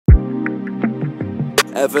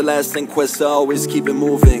Everlasting quest to always keep it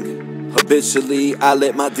moving. Habitually, I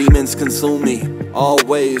let my demons consume me.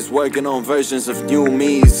 Always working on versions of new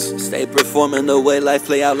me's. Stay performing the way life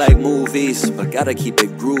play out like movies, but gotta keep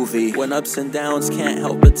it groovy. When ups and downs can't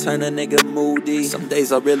help but turn a nigga moody. Some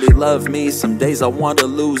days I really love me, some days I want to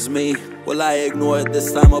lose me. Will I ignore it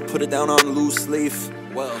this time or put it down on loose leaf?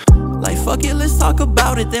 Well, like fuck it, let's talk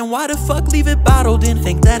about it. Then why the fuck leave it bottled in?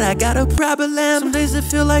 Think that I got a problem. Some days it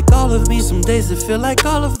feel like all of me, some days it feel like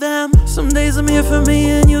all of them. Some days I'm here for me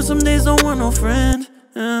and you, some days don't want no friend.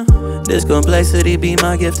 This complexity be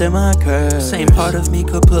my gift and my curse. Same part of me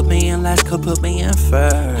could put me in last, could put me in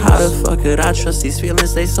first. How the fuck could I trust these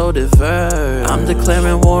feelings, they so diverse? I'm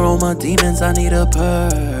declaring war on my demons, I need a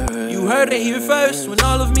purge. You heard it here first, when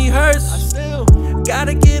all of me hurts I still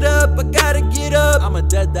gotta get up, I gotta get up. I'ma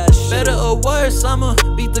dead that shit. Better or worse, I'ma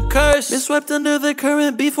beat the curse. Been swept under the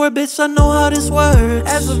current before, bitch, I know how this works.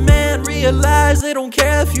 As a man, realize they don't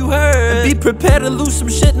care if you hurt. And be prepared to lose some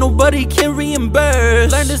shit nobody can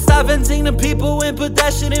reimburse. Learn to stop venting to people and put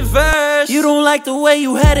that shit in verse. You don't like the way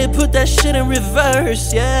you had it, put that shit in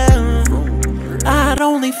reverse, yeah. I'd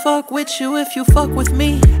only fuck with you if you fuck with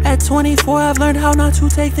me. At 24, I've learned how not to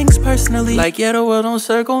take things personally. Like, yeah, the world don't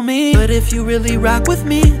circle me, but if you really rock with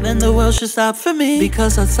me, then the world should stop for me.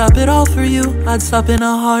 Because I'd stop it all for you, I'd stop in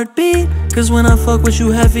a heartbeat. Cause when I fuck with you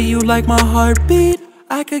heavy, you like my heartbeat.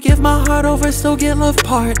 I could give my heart over, still get love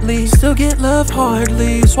partly, still get love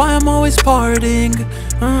hardly. That's why I'm always parting.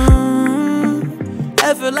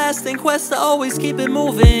 Everlasting quest to always keep it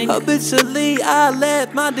moving. Habitually, I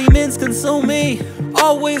let my demons consume me.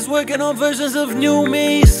 Always working on versions of new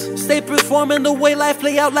me's. Stay performing the way life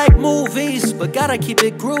play out like movies, but gotta keep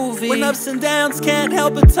it groovy. When ups and downs can't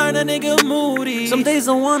help but turn a nigga moody. Some days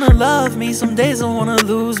I wanna love me, some days I wanna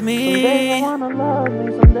lose me. Some days I wanna love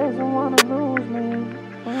me, some days I wanna lose me.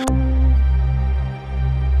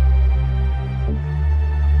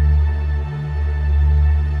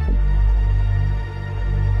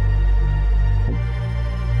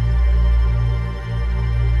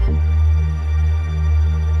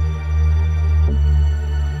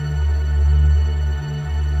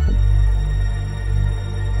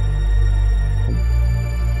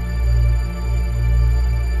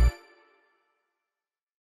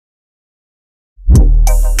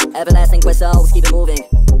 Everlasting quest, always keep it moving.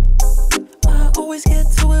 I always get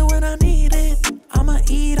to it when I need it. I'ma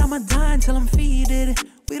eat, I'ma die until I'm feeded.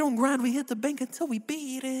 We don't grind, we hit the bank until we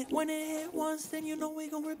beat it. When it hit once, then you know we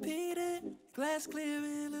gon' repeat it. Glass clear,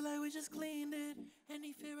 it look like we just cleaned it.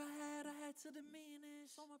 Any fear I had to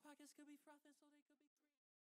diminish. So my pockets could be frothing, so they